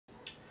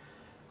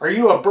Are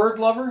you a bird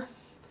lover?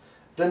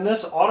 Then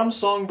this Autumn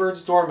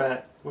Songbirds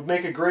doormat would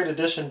make a great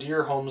addition to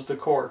your home's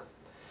decor.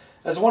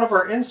 As one of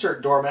our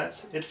insert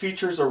doormats, it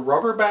features a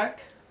rubber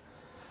back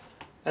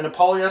and a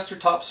polyester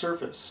top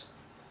surface.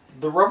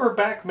 The rubber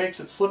back makes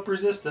it slip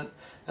resistant,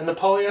 and the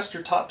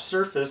polyester top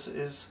surface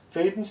is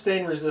fade and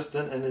stain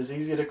resistant and is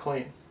easy to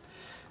clean.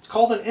 It's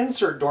called an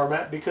insert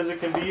doormat because it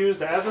can be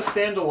used as a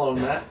standalone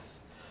mat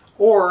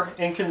or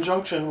in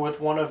conjunction with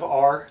one of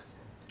our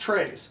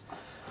trays.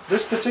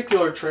 This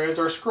particular tray is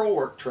our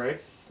scrollwork tray,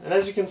 and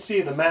as you can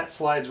see, the mat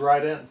slides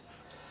right in. It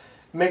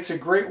makes a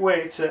great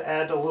way to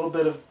add a little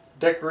bit of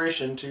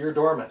decoration to your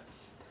doormat.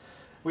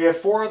 We have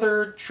 4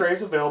 other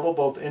trays available,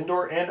 both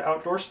indoor and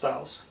outdoor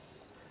styles.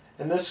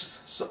 And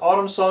this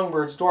Autumn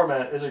Songbirds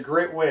doormat is a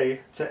great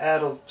way to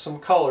add some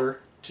color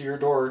to your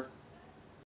door